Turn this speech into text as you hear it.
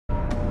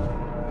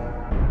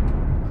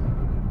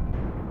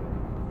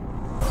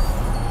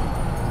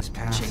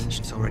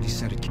Agents already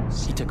sent a...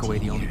 He took away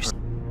the only person.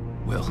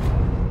 Will.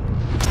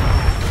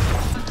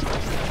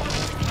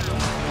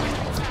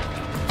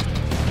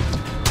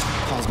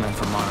 Paul's men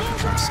from Monaco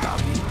trying to stop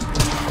me.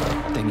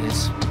 Thing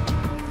is,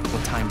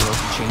 when time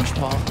broke and changed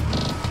Paul,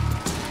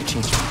 it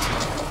changed me too.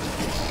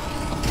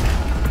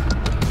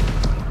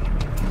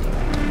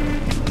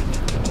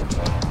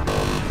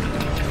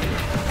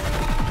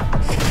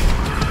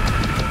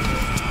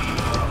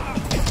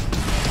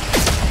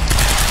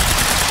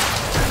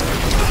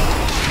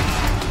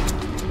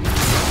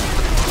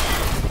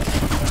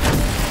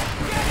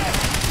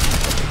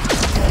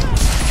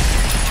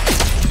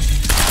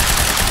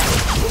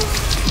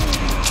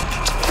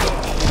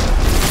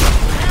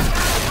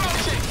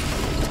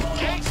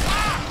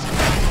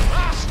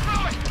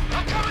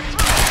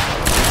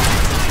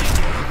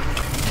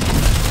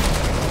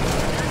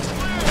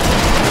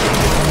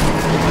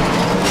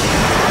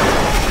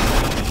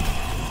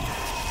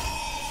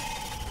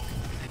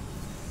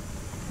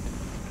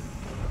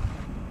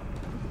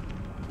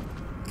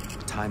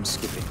 Time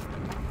skipping.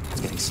 It's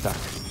getting stuck.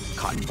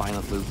 Caught in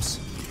violent loops.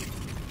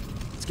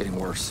 It's getting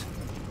worse.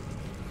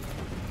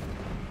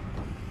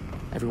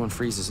 Everyone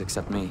freezes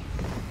except me.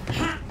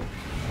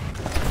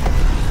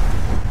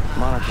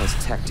 Monarch has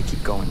tech to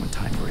keep going when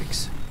time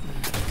breaks.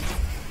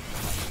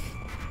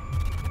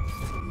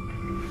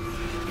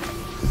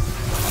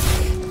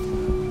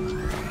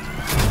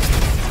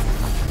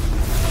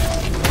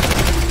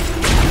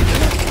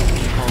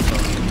 Paul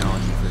felt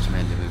technology for his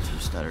men to move through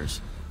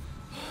stutters.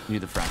 Knew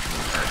the fraction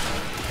was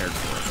prepared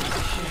for it.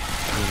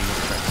 He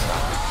would try to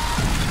stop it.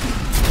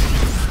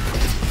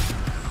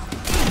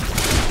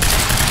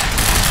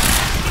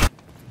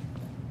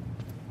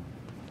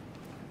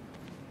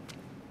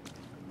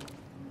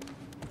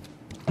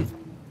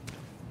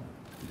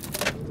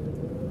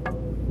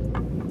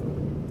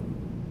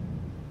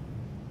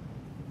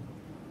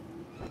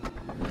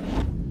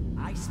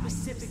 I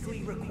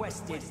specifically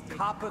requested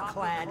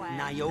copper-clad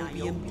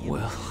niobium.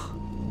 Well...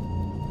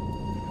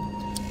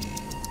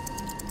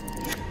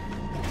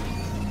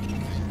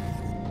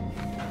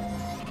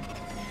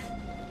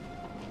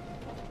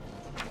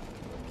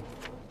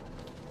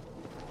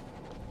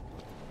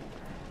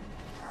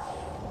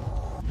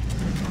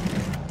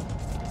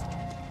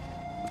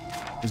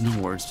 There's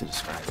no words to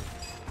describe it.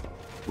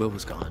 Will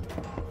was gone,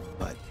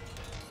 but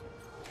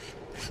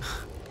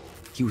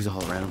he was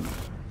all around me.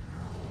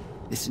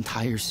 This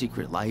entire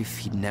secret life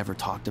he'd never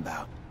talked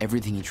about,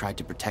 everything he tried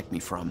to protect me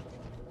from,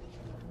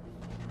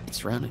 it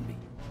surrounded me.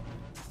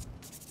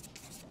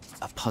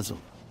 A puzzle,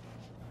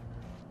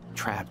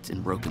 trapped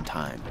in broken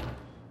time.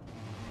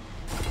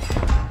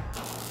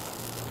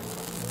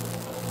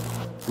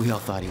 We all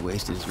thought he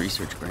wasted his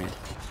research grant,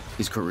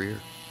 his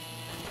career,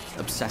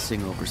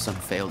 obsessing over some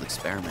failed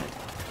experiment.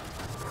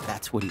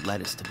 That's what he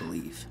led us to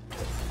believe.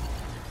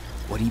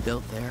 What he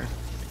built there,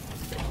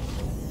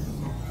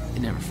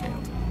 it never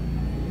failed.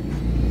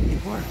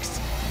 It works.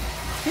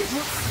 It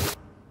works.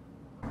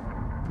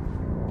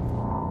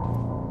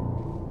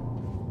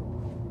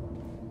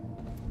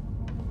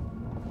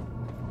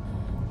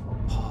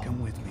 Paul,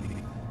 come with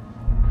me.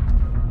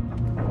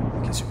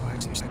 I guess you're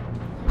right.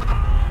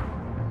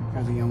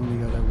 You're the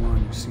only other one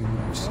who's seen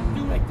what I've seen.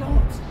 Dude, I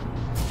don't.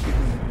 Give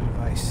me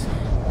advice.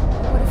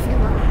 What if you're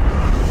wrong?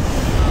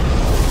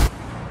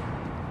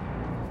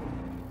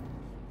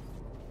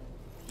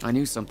 I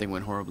knew something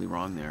went horribly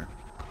wrong there,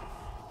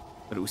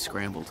 but it was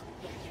scrambled.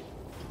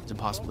 It's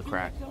impossible to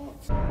crack.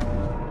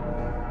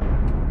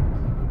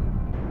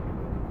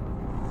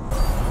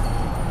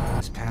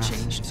 His path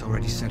changed. It's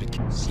already sent a...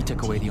 He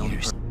took away the only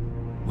person.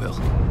 Will.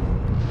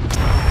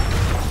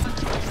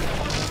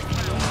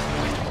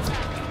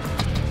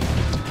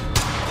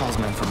 Paul's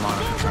men from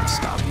Monaco trying to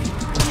stop me.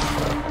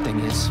 Thing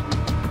is,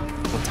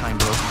 when time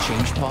broke and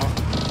changed Paul,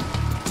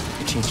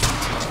 it changed me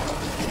too.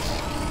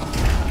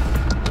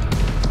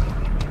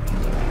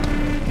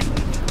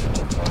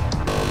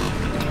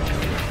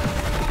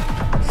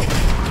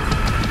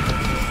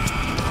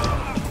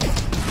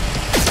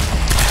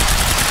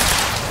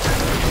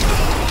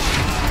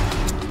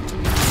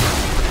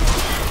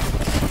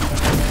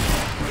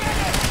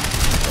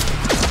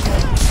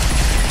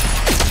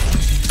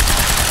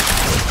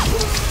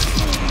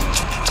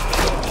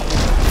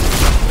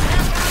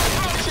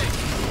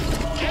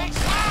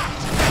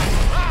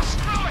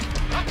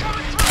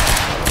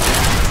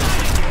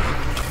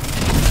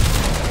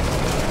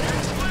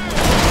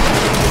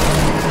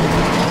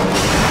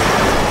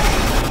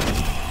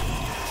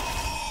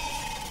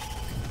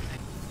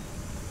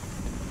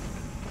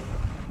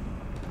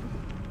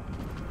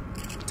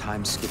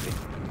 Time skipping.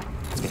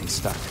 It's getting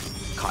stuck.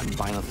 Caught in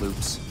violent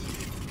loops.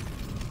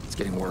 It's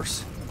getting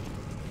worse.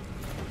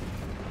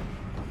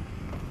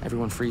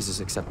 Everyone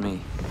freezes except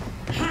me.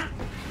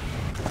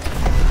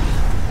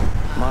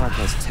 Monarch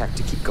has tech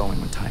to keep going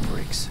when time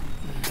breaks.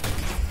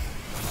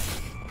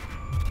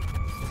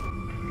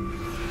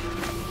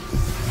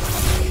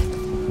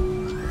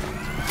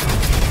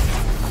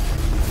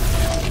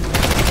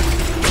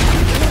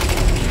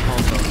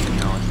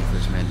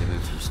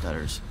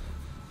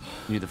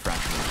 Knew the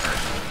fraction was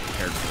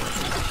prepared for it.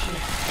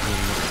 I mean,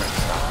 he never tried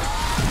to stop it.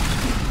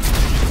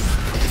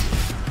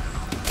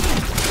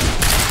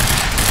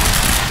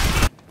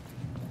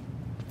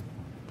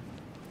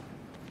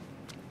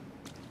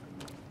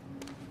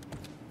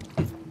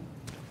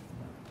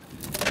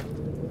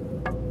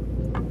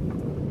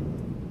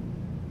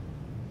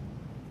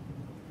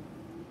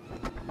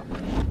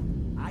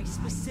 I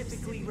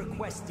specifically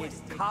requested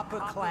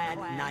copper-clad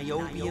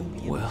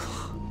niobium. Well,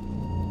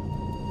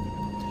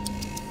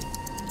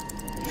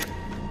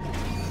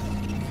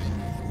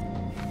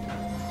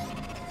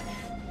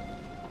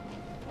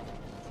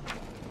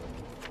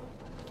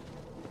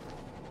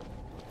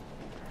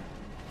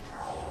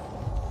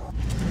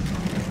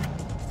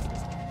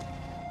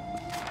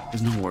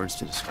 there's no words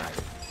to describe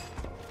it.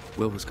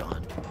 Will was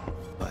gone,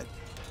 but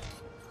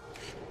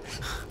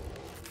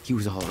he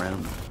was all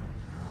around me.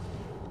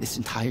 This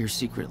entire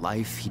secret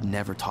life he'd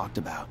never talked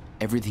about,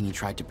 everything he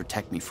tried to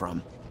protect me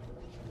from,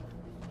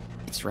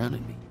 it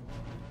surrounded me.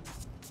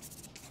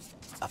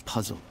 A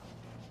puzzle,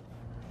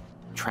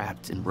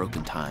 trapped in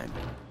broken time.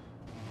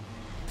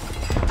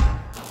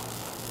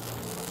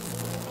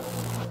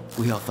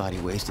 We all thought he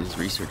wasted his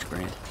research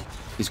grant,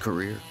 his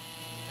career,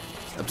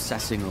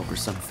 obsessing over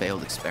some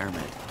failed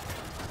experiment.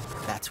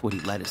 That's what he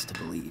led us to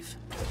believe.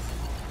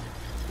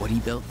 What he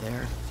built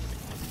there,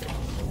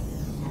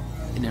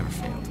 it never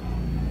failed.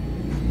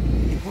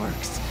 It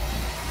works.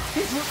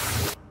 It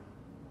works.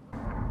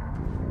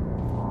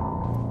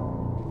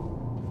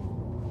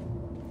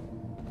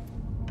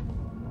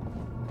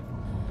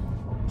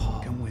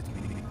 Come with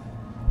me.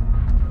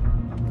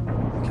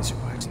 Kiss your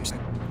wax.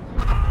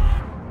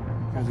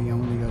 You're the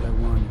only other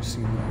one who's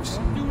seen what I've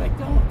seen. Dude, I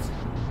don't.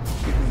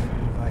 Give me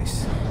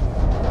advice.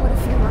 What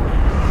if you're wrong?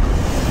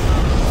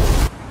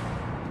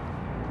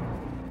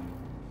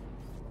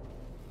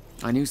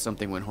 I knew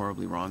something went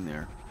horribly wrong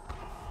there,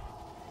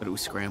 but it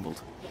was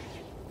scrambled.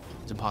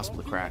 It's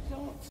impossible to crack.